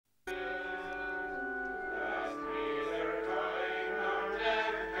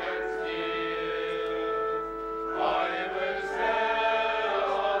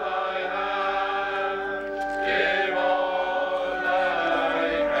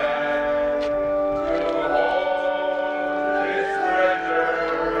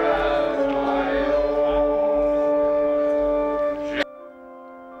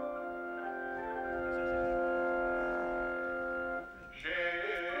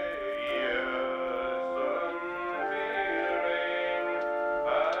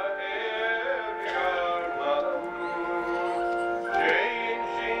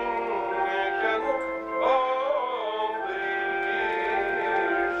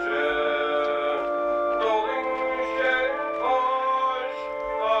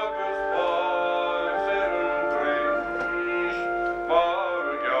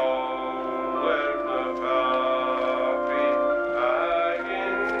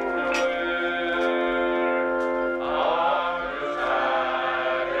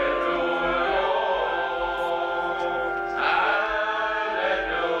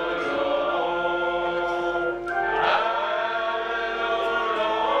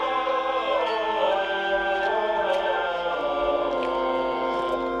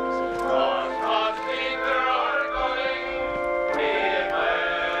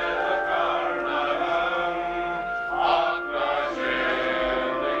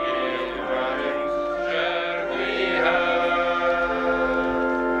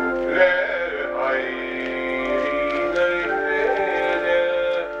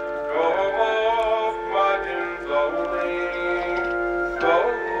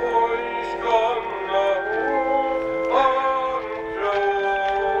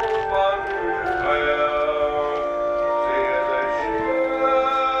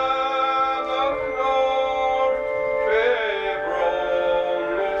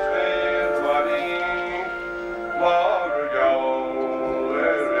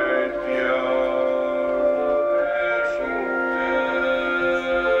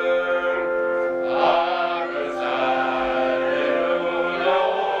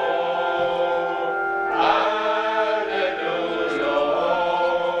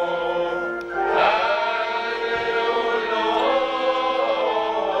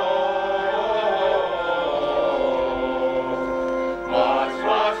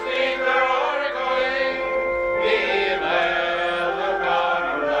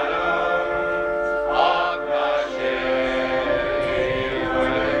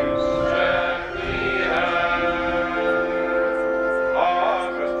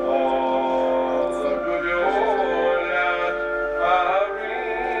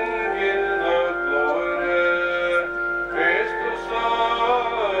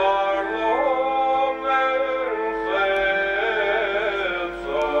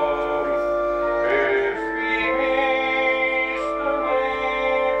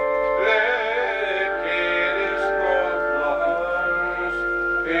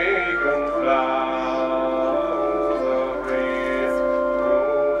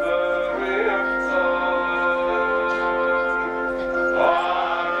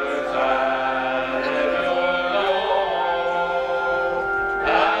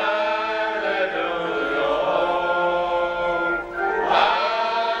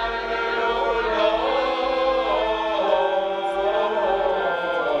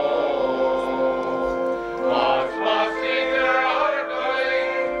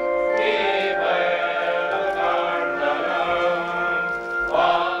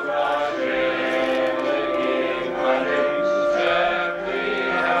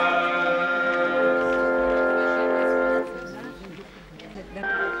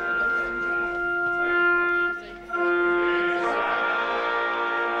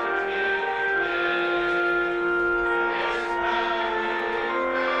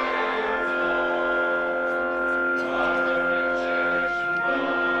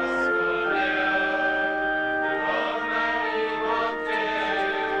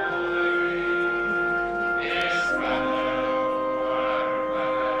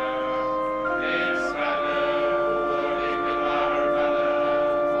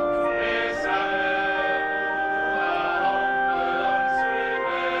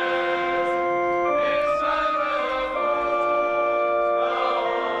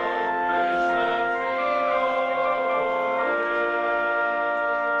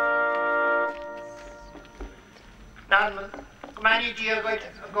Nanman, go many dear good,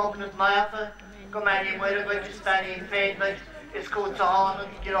 Gobnait Mhúirne, go many Mhúirne good, Spanish faith good, is good to on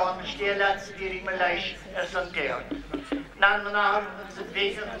and get on the steel lads, dealing my life, some care. Nanman are, it's a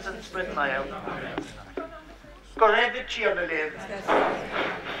vegan, it's a split mile. Go ahead the cheer to live.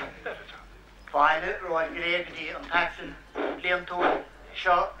 Baile, Roy Gregedy and Paxton, Liam Tool,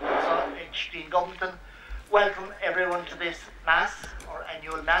 Shaw, H.D. Gobnait. Welcome everyone to this Mass, or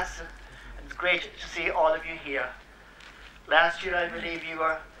annual Mass, and it's great to see all of you here. Last year I believe you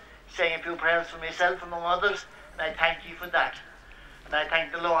were saying a few prayers for myself among others, and I thank you for that. And I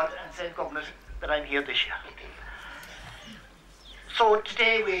thank the Lord and St. Gobnait that I'm here this year. So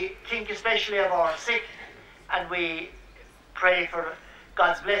today we think especially of our sick, and we pray for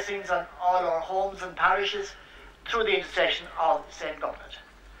God's blessings on all our homes and parishes through the intercession of St. Gobnait.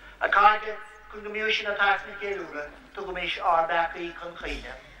 According to the mission of Tasman Kelura, to the mission our Baki Concrete.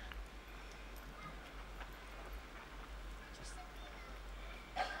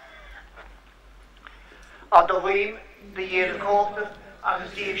 Of the Weem, the year of Coulter, and the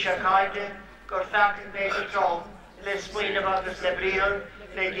Steve Shakaide, got fact and made a throne, les Spring of August Lebrier,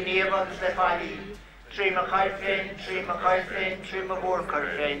 le Guinea of August Lefali. Tree McCarthy, Tree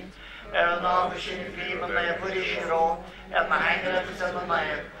Mhúirne, an officer Film and my British hero, and my hanger of the summer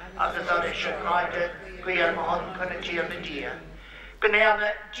mile, as the other Shakaide, Guiar Mahon Conatia the deer.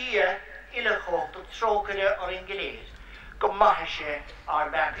 Gunana deer, Ilacho, the Trokere or Ingilade. Go Mahashe, our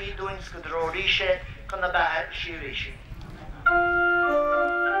Baki doing Skudrorishe, Konabaha Shirishi.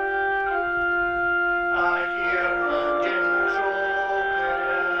 I hear the din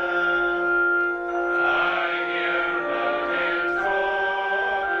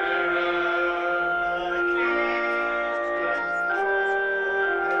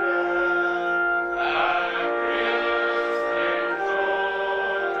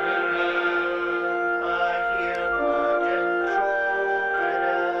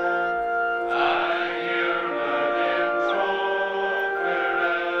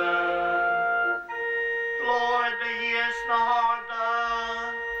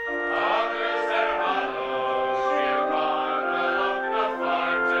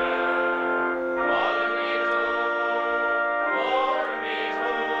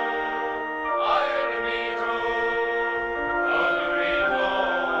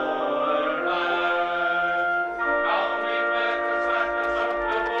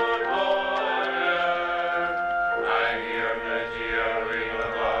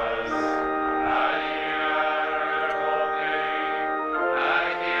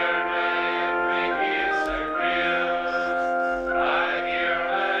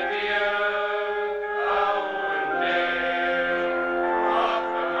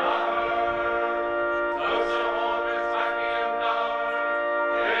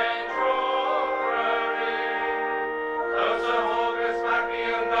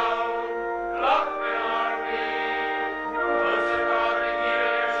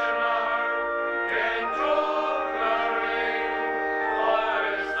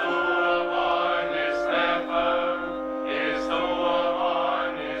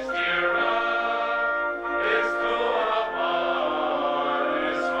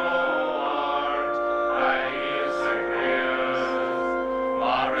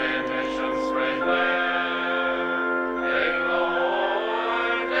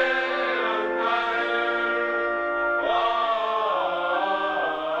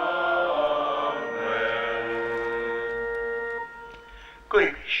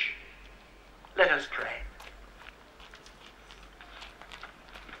Let us pray.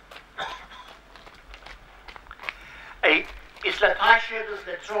 Is le taished is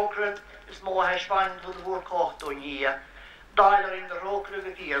le trocred, is more hashpan to the work of the year. Dollar in the rocker of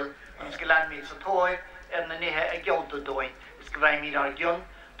the field, and Scalan meets a toy, and the nehe a gilt to doing, is Gvami our gun,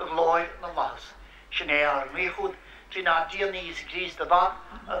 the Lloyd and the Moss. Shane are Mehud, Trina Diony is Grease the Bot,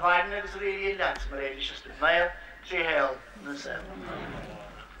 a vine is really lance, Marie, just a mile, 3 hell, and the 7.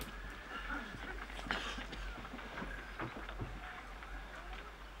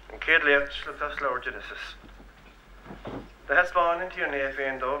 Céad lécht le Lord Genesis. The hesbán in tíorné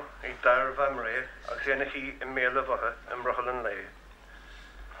féin dó ag dair bhamré agus dhéanach í I méle bhatha an brochalan lé.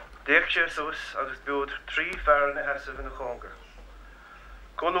 Déag sé sús agus buúd 3 fearl na hesamh in na chóngar.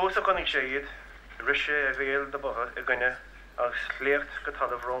 Gólós a chunig sé iad, rise a bhéal na bhatha I gine agus lécht go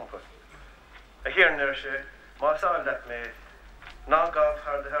talamh rompa. A hiarnar sé, más á let mé, ná gabh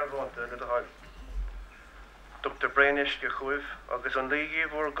thar de tharbhánta le do hail. Dr. Brainish ge chuibh agus an ligi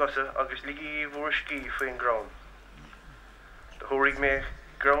bhór gosa agus ligi bhór ski faoin grán. De thuaigh mé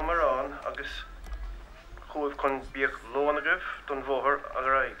grám marán agus chuibh chun bíoch lónagah don bhóthar a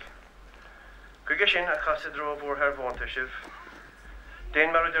raig. Cuige sin a chasidro bhór haar bhántaisih,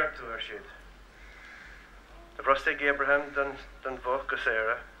 déan mar a deirtú ar siad. De brostig Abraham den bhoch go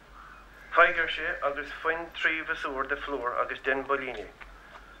Sarah, feigar sé agus foin trí bhasúr de flúr agus den bolíní.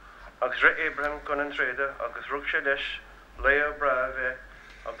 Agus ri Abraham gon an tréide agus rug sé leis leo brave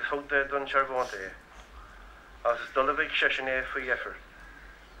agus hogda don charbonte. Agus dolavig sesinné fu yefer.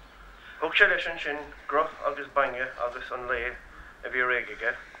 Hog sé leis an sin groch agus bange agus an lé a bhí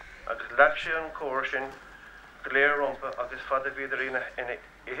réige, agus leap sé an cóir sin go léir rompa agus fada bhíidirína ina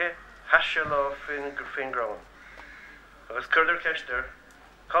ihe hasise lá fin gur fin grán. Agus curdir ceistear,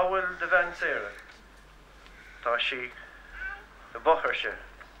 cáhfuil de bhean séire. Tá si de bochar se.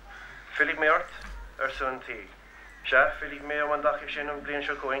 Filig mé ort ar son tí. Se filig mé am an dachi sin an blian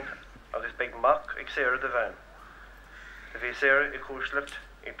seo going agus beag mac ag séire de bhean. De bhí séire I cúslipt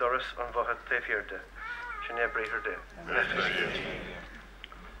I doras an bhotha téfhiirde. Sin é bríthir de.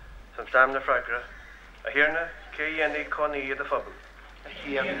 San stam na fragra, a Mhúirne cé dhéanaí coní a phobal.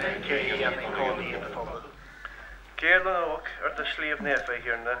 Mhúirne cé dhéanaí coní a phobal. Géal an óg ar de slíomh nefa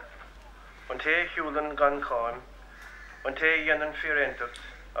Mhúirne, an té hiúlan gan cáim, an té dhéanaan fiorentacht,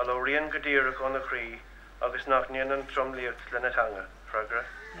 a lo rion go díreach an na chrí, agus nach níon an tromlíocht le na tanga, fragra.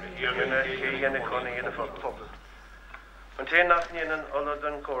 Mhúirne cé dhéanaí coní a phobal. An té nach níon an olad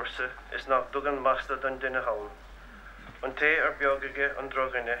an córsa, is nach dugan masta don duine hawl. An té ar beogaige an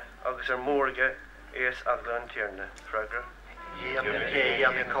drogaine, agus ar mórge éas agla an tíarne, fragra. Mhúirne cé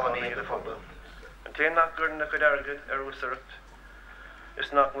dhéanaí coní a phobal. An té nach gur na chud airgid ar úsaireacht,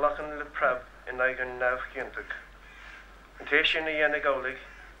 is nach lachan le prab in aigen nabh chiantach. An té sin a dhéana gálaigh,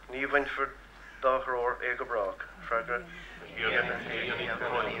 ní bhainfar dáthróir go brach, fragra. Mhúirne cé dhéanaí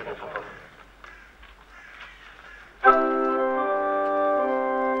coní a phobal.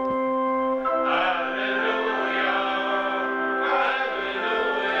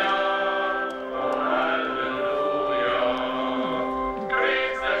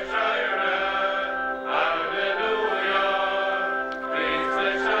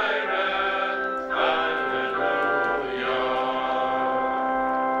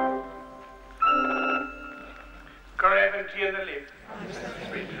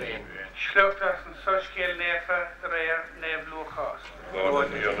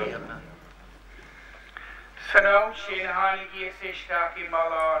 Sanám sin hánig is isteach I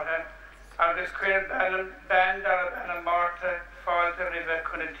maláthe, agus cuir ben dar an Marta fáilte ribh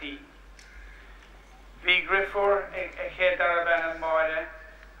chunatí. Bhí grifór ag chéad dar an máide,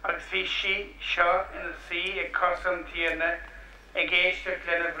 agus bhí si seo ina sí ag cosam tíana ag éisteach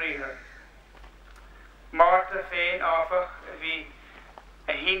lena bhríthar. Marta féin áfach bhí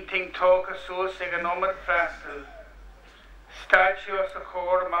a hinting tóca suas ag an omad freistal. Stáitú as a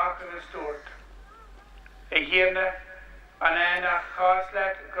chóir amach agus dúirt. Mhúirne an éanach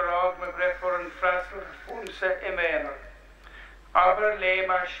chásleit gorág me grifór an freistal fúmsa I méanar. Aber lé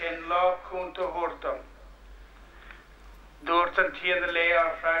mar sin lá cúnta thuirtam. Dúirt an tíana lé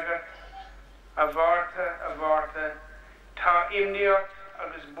ar freagar, a bharta, tá imníocht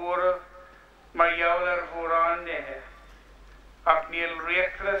agus búrah mar jaall ar bhórán nethe, ach níl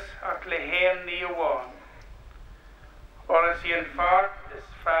riachtas ach le héan ní amháin. Oras I an fart is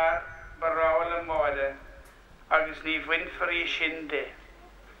fearr baráil an máide, agus ní bhainfarí sin de.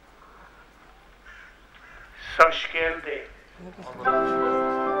 So scéal de.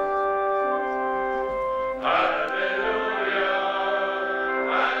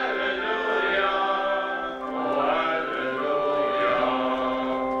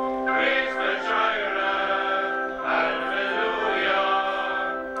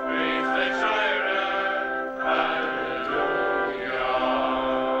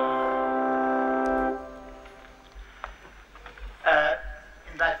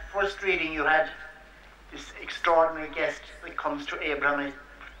 Reading you had this extraordinary guest that comes to Abraham.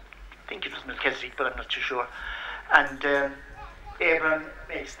 I think it was Melchizedek, but I'm not too sure. And Abraham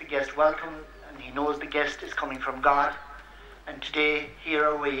makes the guest welcome, and he knows the guest is coming from God. And today, here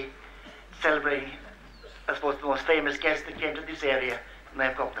are we celebrating, I suppose, the most famous guest that came to this area,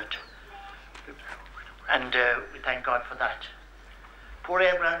 Gobnait. And we thank God for that. Poor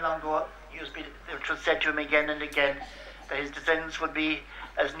Abraham long ago, it was said to him again and again that his descendants would be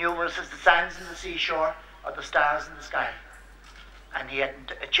as numerous as the sands in the seashore or the stars in the sky. And he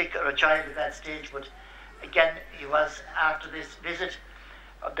hadn't a chick or a child at that stage, but again he was, after this visit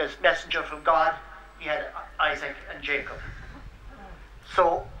of this messenger from God, he had Isaac and Jacob.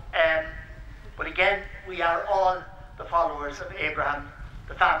 So, but again, we are all the followers of Abraham,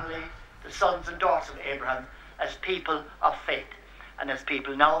 the family, the sons and daughters of Abraham, as people of faith, and as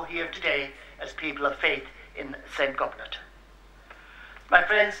people now here today, as people of faith in St. Gobnait. My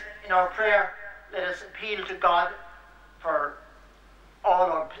friends, in our prayer let us appeal to God for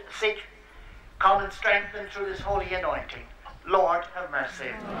all our sick. Come and strengthen through this holy anointing. Lord, have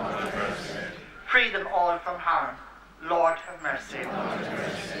mercy. Lord, have mercy. Free them all from harm. Lord, have mercy. Lord, have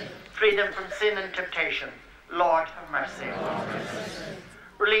mercy. Free them from sin and temptation. Lord, have mercy. Lord, have mercy.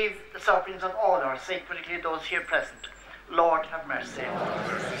 Relieve the sufferings of all our sick, particularly those here present. Lord, have mercy. Lord,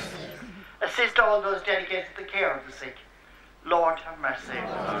 have mercy. Assist all those dedicated to the care of the sick. Lord, have mercy.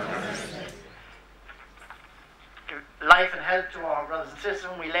 Lord, have mercy. Give life and health to our brothers and sisters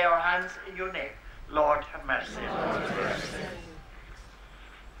when we lay our hands in your name. Lord, have mercy. Lord, have mercy.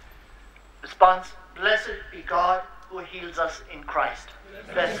 Response: Blessed be God who heals us in Christ.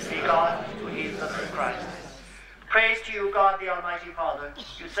 Blessed be God who heals us in Christ. Praise to you, God the Almighty Father.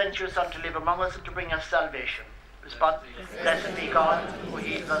 You sent your Son to live among us and to bring us salvation. Response: Blessed be God who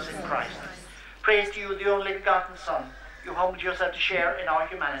heals us in Christ. Praise to you, the only begotten Son. You humbled yourself to share in our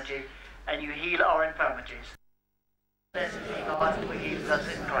humanity, and you heal our infirmities. Blessed be God who heals us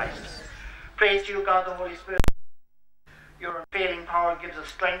in Christ. Praise to you, God the Holy Spirit. Your unfailing power gives us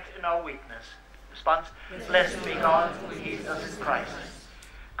strength in our weakness. Response: Blessed be God who heals us in Christ.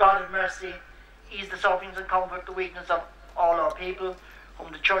 God of mercy, ease the sufferings and comfort the weakness of all our people,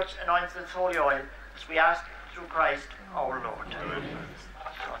 whom the Church anoints with holy oil, as we ask through Christ our Lord. Amen.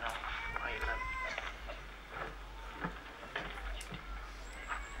 So now,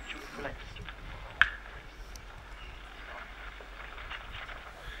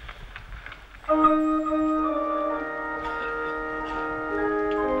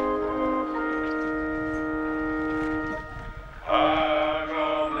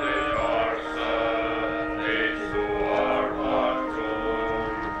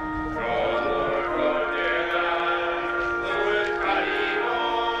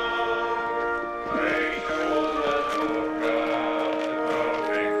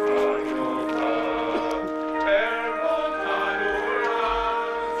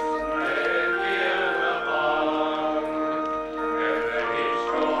 Yeah.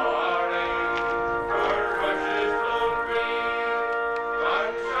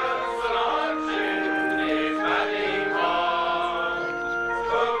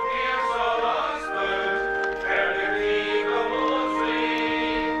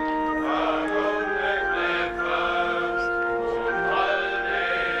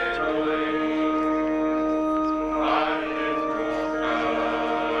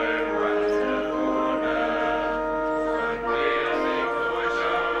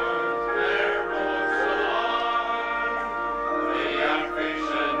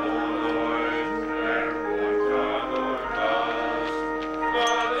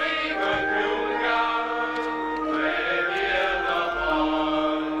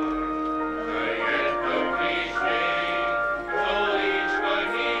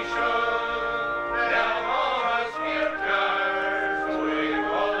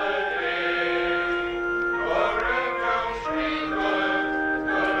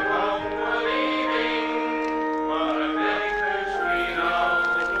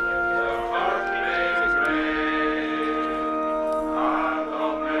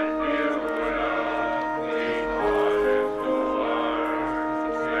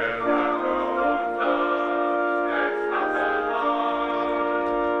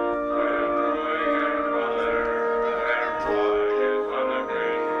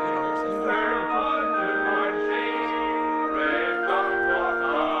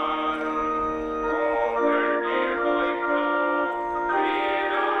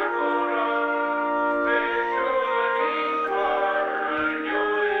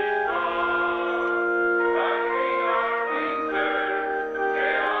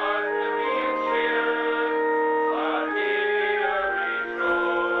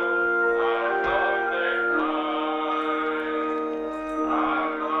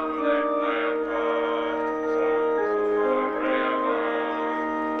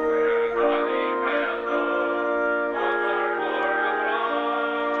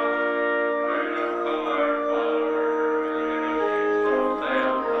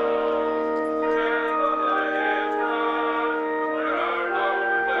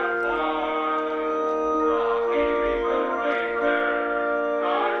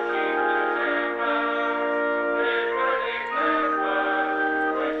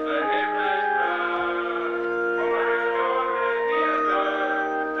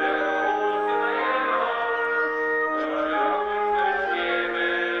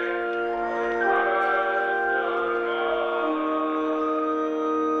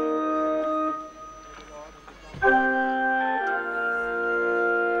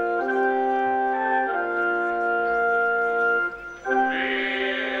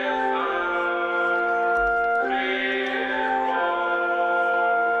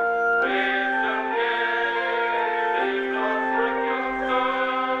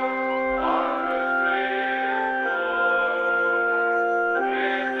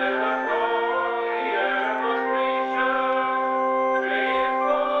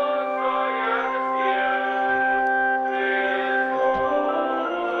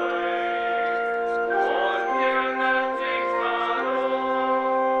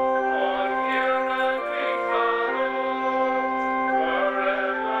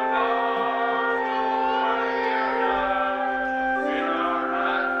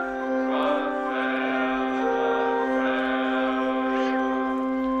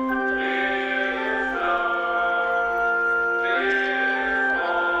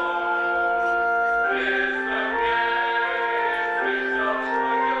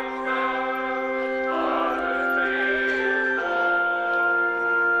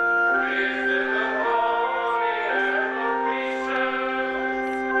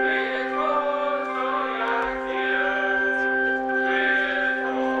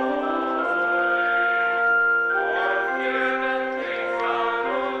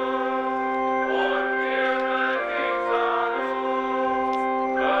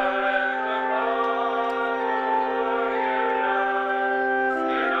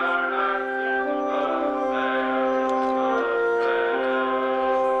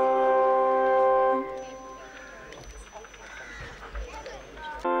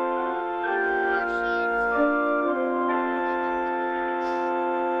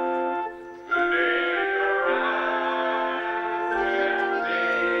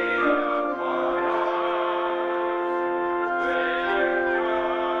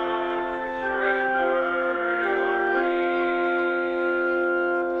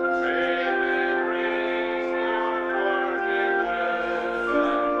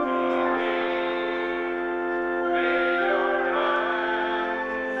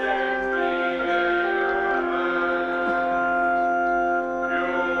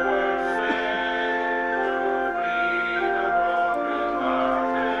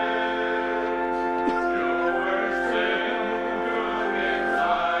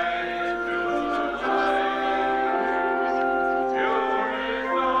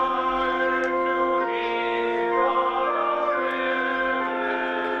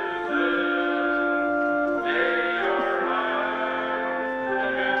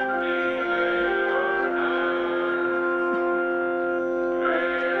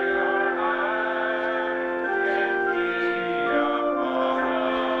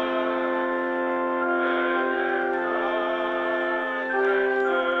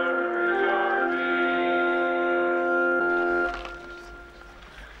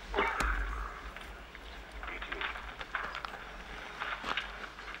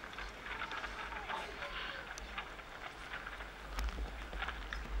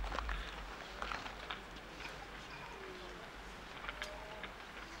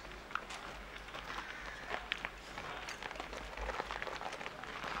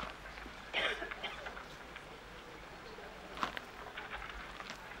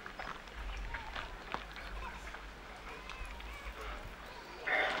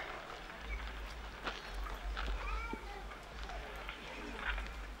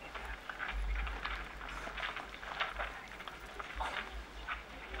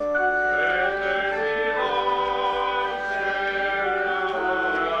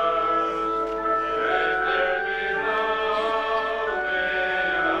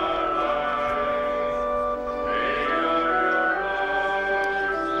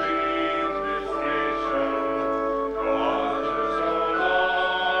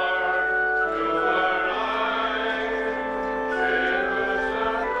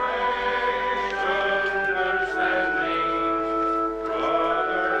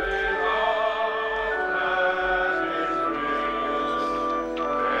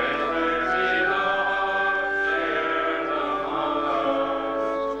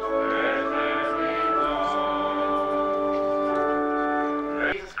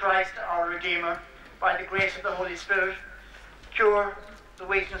 Christ, our Redeemer, by the grace of the Holy Spirit, cure the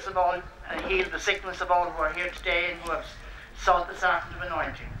weakness of all and heal the sickness of all who are here today and who have sought the sacrament of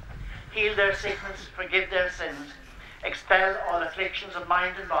anointing. Heal their sickness, forgive their sins, expel all afflictions of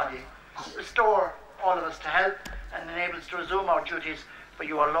mind and body, restore all of us to health and enable us to resume our duties for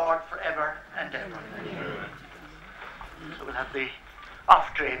you, our Lord, forever and ever. Amen. So we'll have the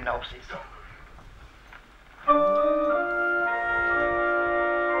off-train now, please.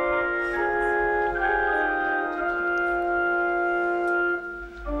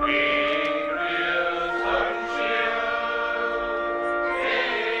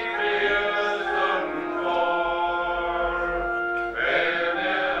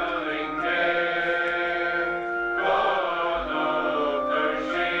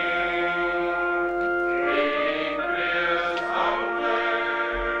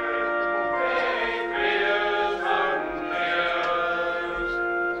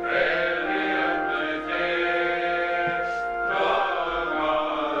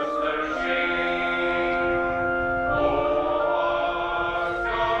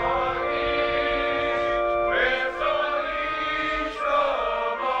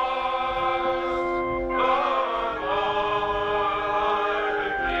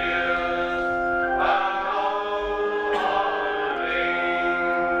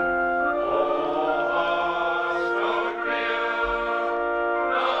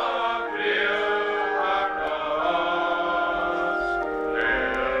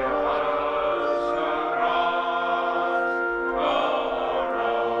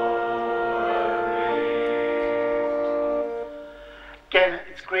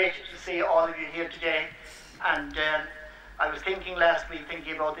 Great to see all of you here today, and I was thinking last week,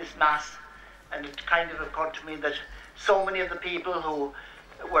 thinking about this Mass, and it kind of occurred to me that so many of the people who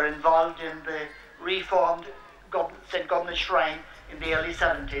were involved in the reformed St. Gobnait Shrine in the early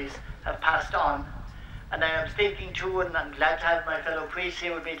 70s have passed on. And I was thinking too, and I'm glad to have my fellow priests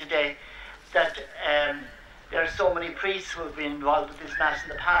here with me today, that there are so many priests who have been involved with this Mass in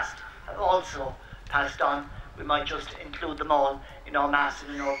the past have also passed on. We might just include them all in our Mass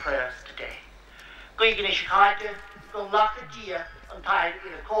and in our prayers today. Gwygen is Chicago, go lock a deer and tie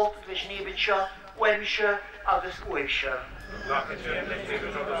in a coat of vision even sure, when sure, August Wisher. Lock a deer, let's take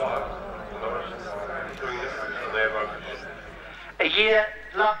it on the wall. A year,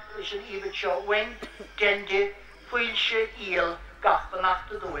 lock vision even sure, when, Dende, Wilshire, Eel, Gach, the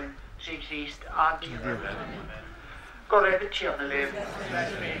Nacht of the Wind, Six East, Auntie. Go read the tear the live.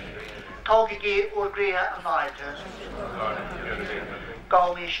 Togigi or Greha and Malta.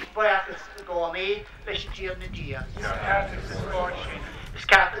 Gaumish, Boyakis, Gobnait, Veshitier Nadia. Is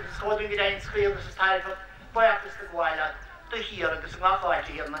Catholic is holding it in scale, this is titled Boyakis the Guayla, the Hero, the Sangafite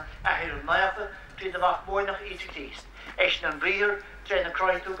here, a Hero Mayafa, to the Mhúirne of East East. Eshan and Breer, train a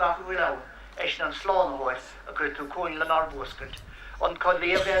cry to Gafu Willow, Eshan and Sloan voice, a good to Coin Lenar Buskert. On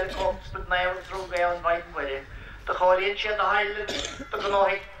Collier Bell comes, but now through Gale and White Willie. The Collier shed the Highland, the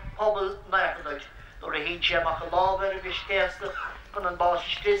Gobnait. Pobl naifadach, nor a hyn sé amach a lábhar a bhíscéasta gan an bás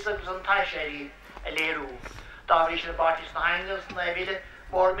istrísagus an taishéirí a léirú. Dábhar is na bartis na hangars na bhíle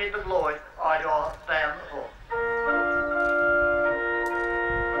mór mid na glóid áirá bhean ho.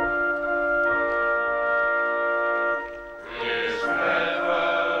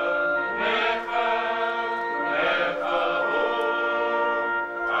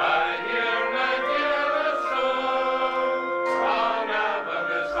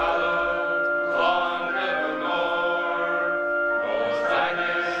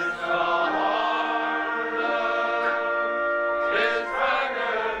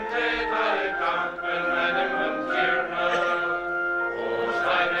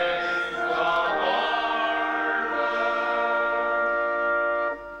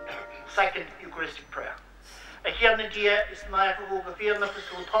 Second Eucharistic prayer. A Gobnait is Maya for who fear not to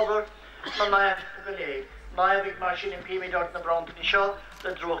school tover, no Maya for the lay. Maya big machine in Pimi Dort and Brown to the show,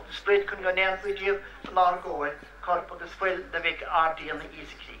 the draw the spread can go down with you, the Lord go away, corp of the swell, the Vic RD and the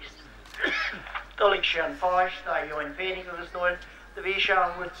Easy Christ. Dulling Shan Fosh, the you in Phoenix of the Snow, the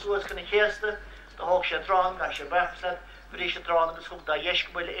Vishan with Suez can hear the Hawk Shan Tron, I shall breakfast, Visha Tron, the school, the Yesh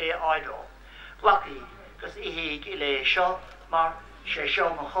will a idol. Lucky, because he lay shot, Mar, she show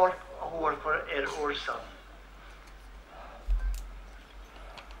my heart. For our son.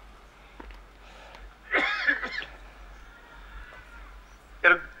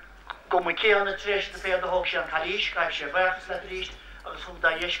 Gomma céan na tréis na féad a thug sé an chalís, gaibh sé bhechas le tríist agus thug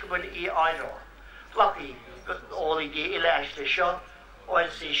da dhéiscebal í áirá. Flachaí go ólaí dí ile eis le seo, óil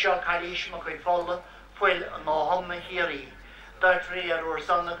sí seo chalís mo chuid fála fuil an náthomna hiarí. Dáirtrí ar uair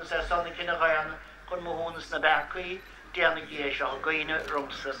son agus ar son na cinna ghairna chun mo hónas na bechaí, déanna gé seo gaoine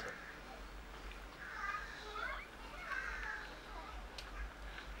romsa.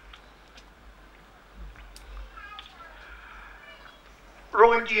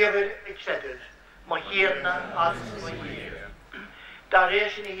 Roin David accepted, Mhúirne agus Mhúirne. Dar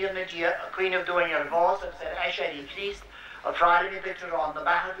rééis sin híanna dia a Queen of doing ar bhás an said Eishadi Christ a Friday me bitter on the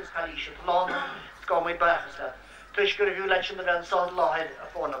back is Kalisha Plana, Scomy Bachasta. Tush go review let the van sod lawhead a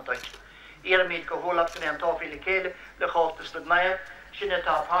phone of Dutch. Eramid go hold up to them toffee the kale, the hostess the Maya, Shinna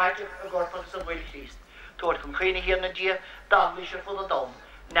top height, a gorpus of Will Christ. Toward from Queen here in the dia, Daglish for the dome,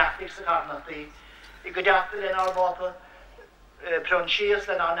 Nathlix the Carnathi. You could after then our water. Pronsias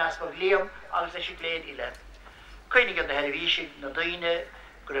den an aspa Liam, agus she gléad ile. Queening of the Helvishig, Nadine,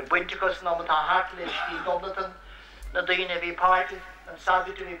 good Wintercus, Nomata Hartley, Gobnait, Nadine be parted, and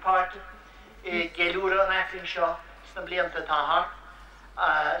Savi to be parted, Gelura and Affin Shaw, Snabliam to Tahar,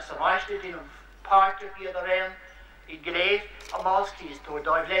 Savashti in part of the other end, it gave a mosques to a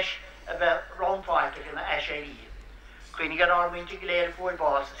Doivlesh about round fighter in the Ashadi. Queening an army to glare for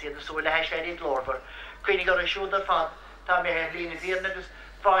boss, said the soul Ashadi Glorver. Queening got a shoulder fun. Tá mé lína bhíanagus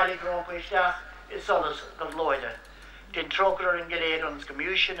bhaile grompa isteach is solas go loide. Den trocar an geléad an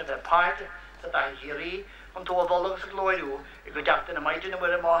scomiúsin a bheith páirte sa da hirí an tó bholagus a loidú I go deachta na maidin a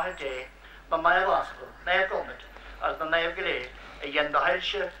bhfuil a mátha dé, ma mai vasco, na Gobnait, as na naibh geléad a dhéan da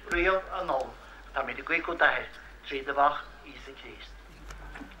heilse riamh an nó, tá mé de gcuico dahead trí de bach Isa Christ.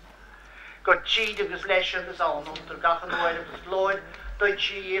 Go tíd agus leis agus ánum, tar gachan loid agus loid, doid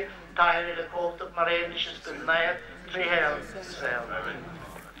tí táir le cóta mar réis is go naibh trí hell sel.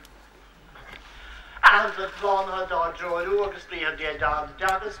 As the blonde had dog drew agus bí had dé dá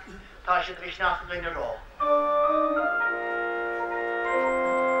dagus, tá sé dris nach in a rá.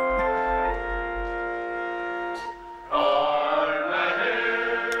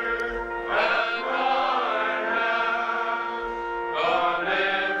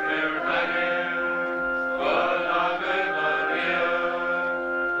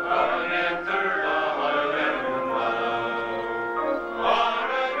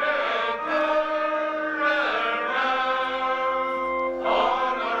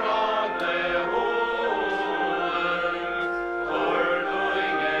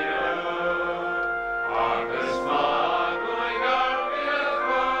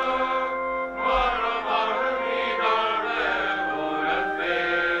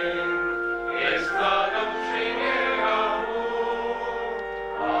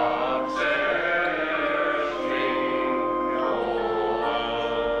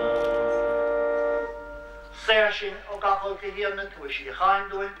 Sin o gafal go hiarna tu sí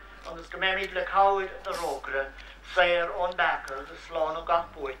chaindúin agus go méid le cáid a rócra, séir ón becar agus sláán o gach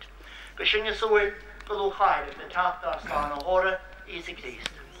buit. Go sinne súil go lú chaide le tapta sláán o hóra Isa Christ.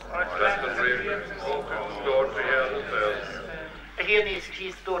 A hiarna Isa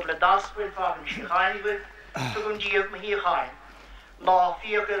Christ dúir le dasfuil fágan sí chainigfuil, tu gon díomh ma hí chain. Ná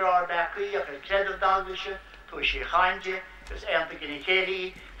fiachar ar becaí ach ar credh dalguse tu sí chainde, gus enta gini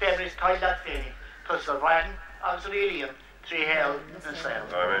chéri, febris tailad fénig, tus a bhain, agus réliam trí hell na sel.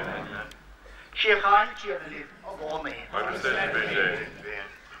 Sé chain tíabali a bhómé.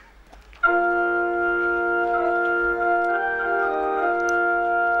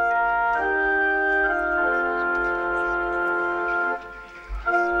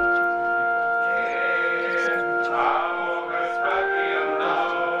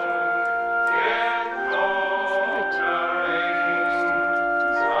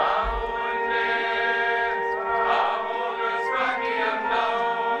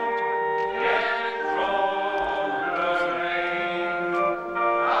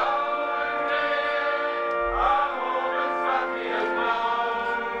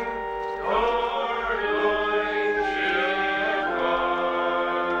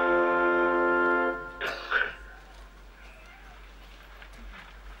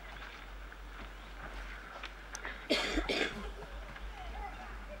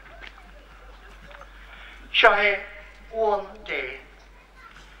 Shahe one day,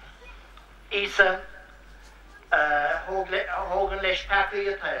 Isa hogan leis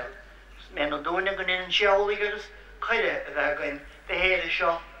pacu a tail. Men o dúna gon in seolígus chuide a bheith goin de héir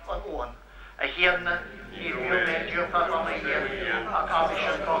seo an óan. A hiarna í fiú me dúpa am a hiar a cafi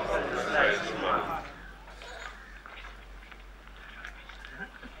sin costa is leis.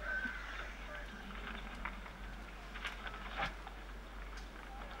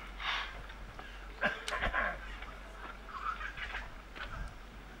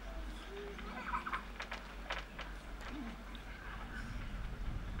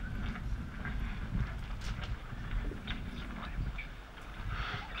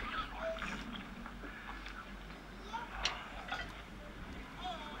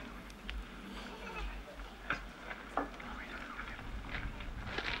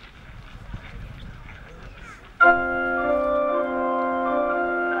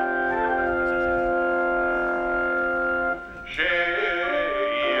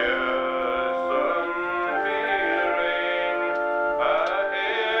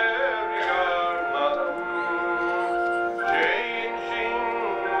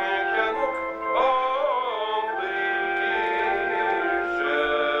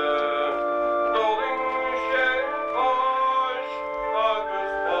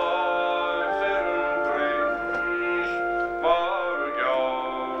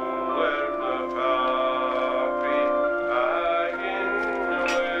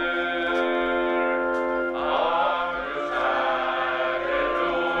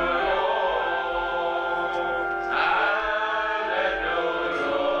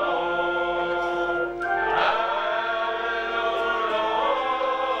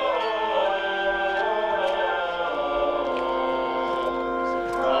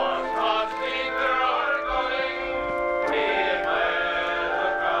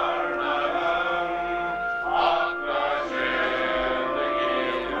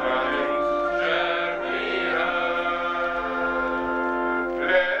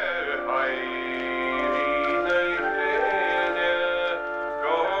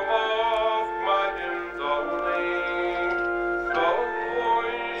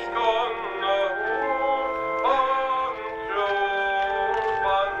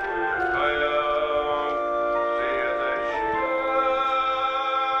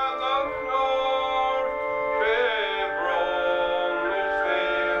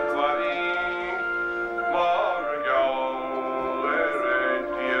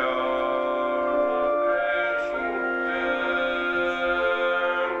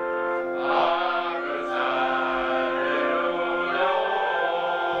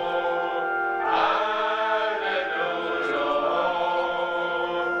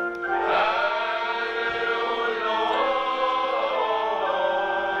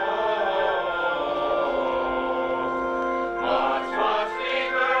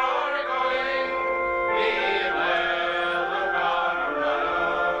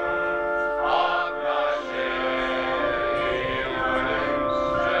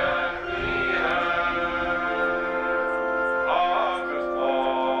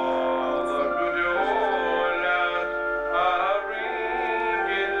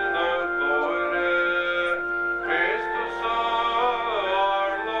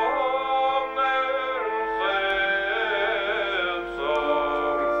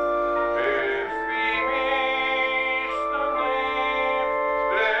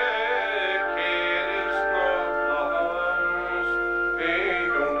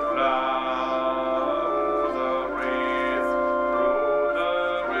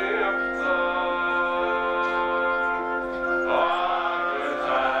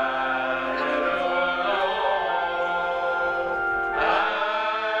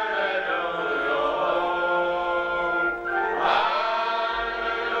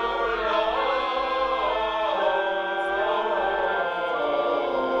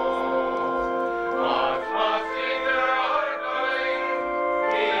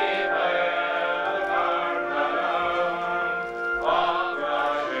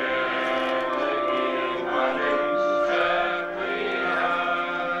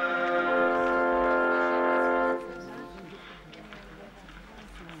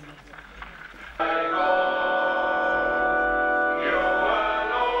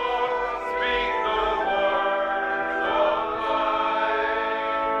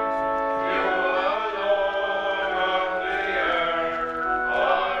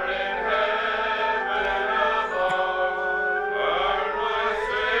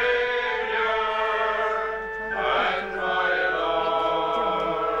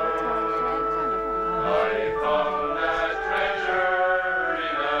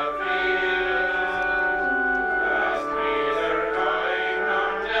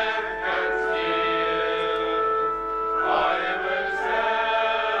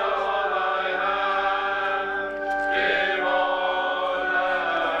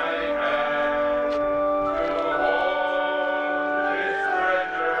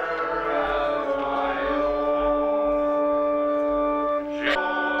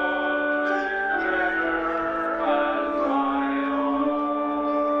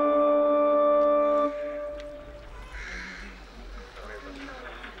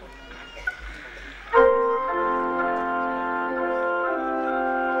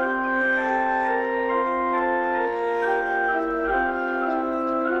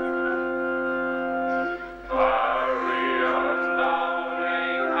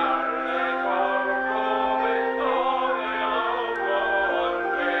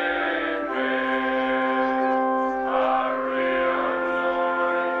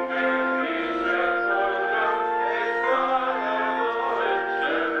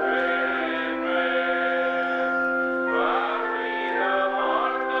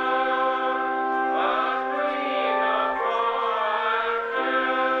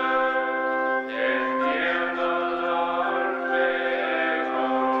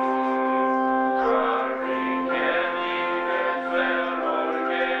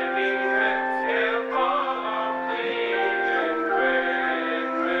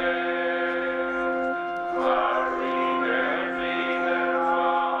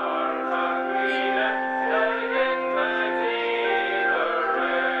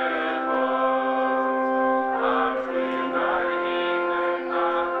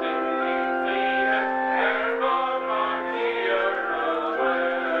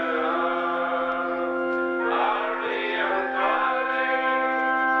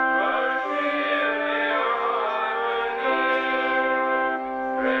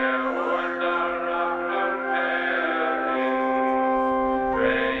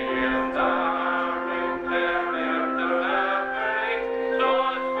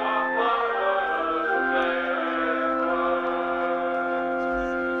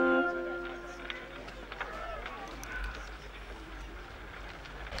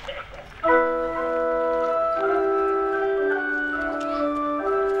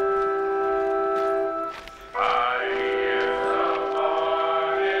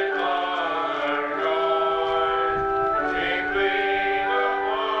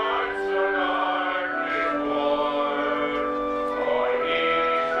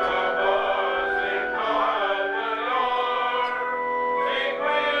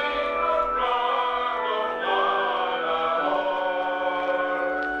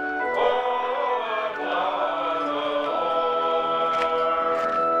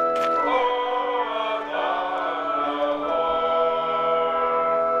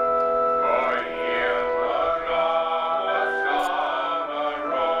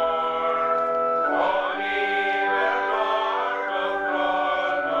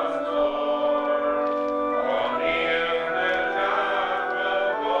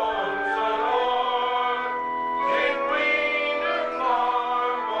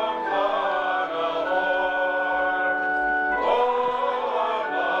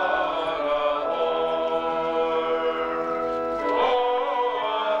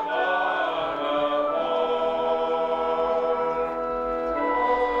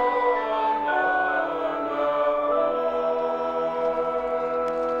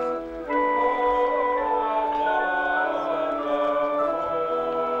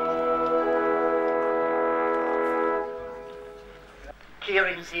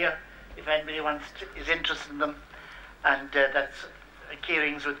 here if anybody is interested in them. And that's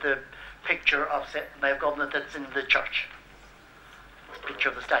Keering's with the picture of my Gobnait that's in the church. Picture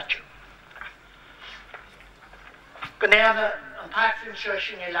of the statue. Gobnait and Patrick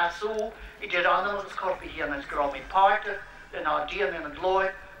Church in Lasso, it did on us copy here and it's growing part of the Nardian and Gloy,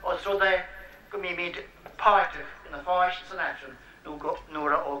 also there, go me made part of in the fashion and action,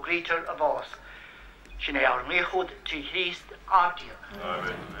 Nora or greater of us. She now are mechud to Christ Artian.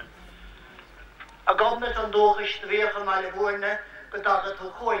 A Gobnait on Dogish, the Virgin Mhúirne, but that to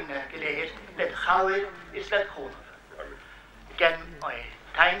Mhúirne geleerd, let Howard is let Honor. Again,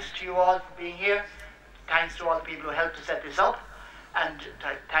 thanks to you all for being here. Thanks to all the people who helped to set this up. And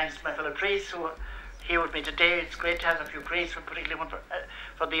thanks to my fellow priests who are here with me today. It's great to have a few priests, particularly one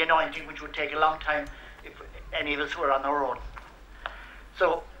for the anointing, which would take a long time if any of us were on our own.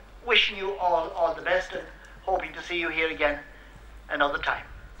 So, wishing you all the best and hoping to see you here again another time.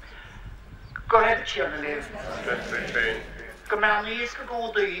 Go ahead, Chiana Liv. Gomani's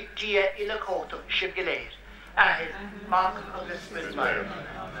go the Gia Ilacotum, Shibgalair. Ahid, Mark of the Smith Meyer.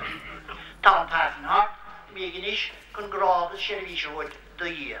 Tom Patton Hart, Meganish, Congrava, Shelly Wood,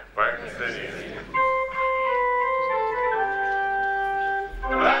 the year.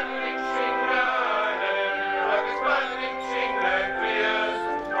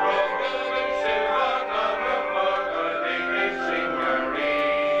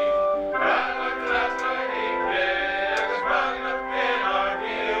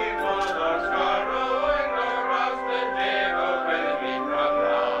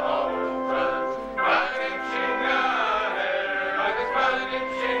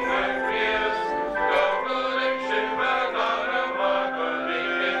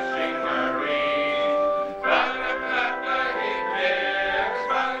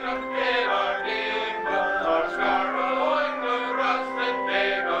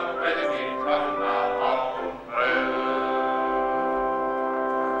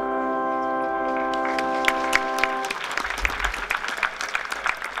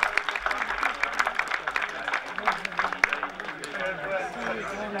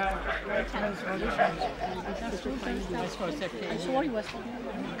 I saw he was. Oh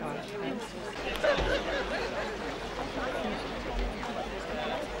my gosh.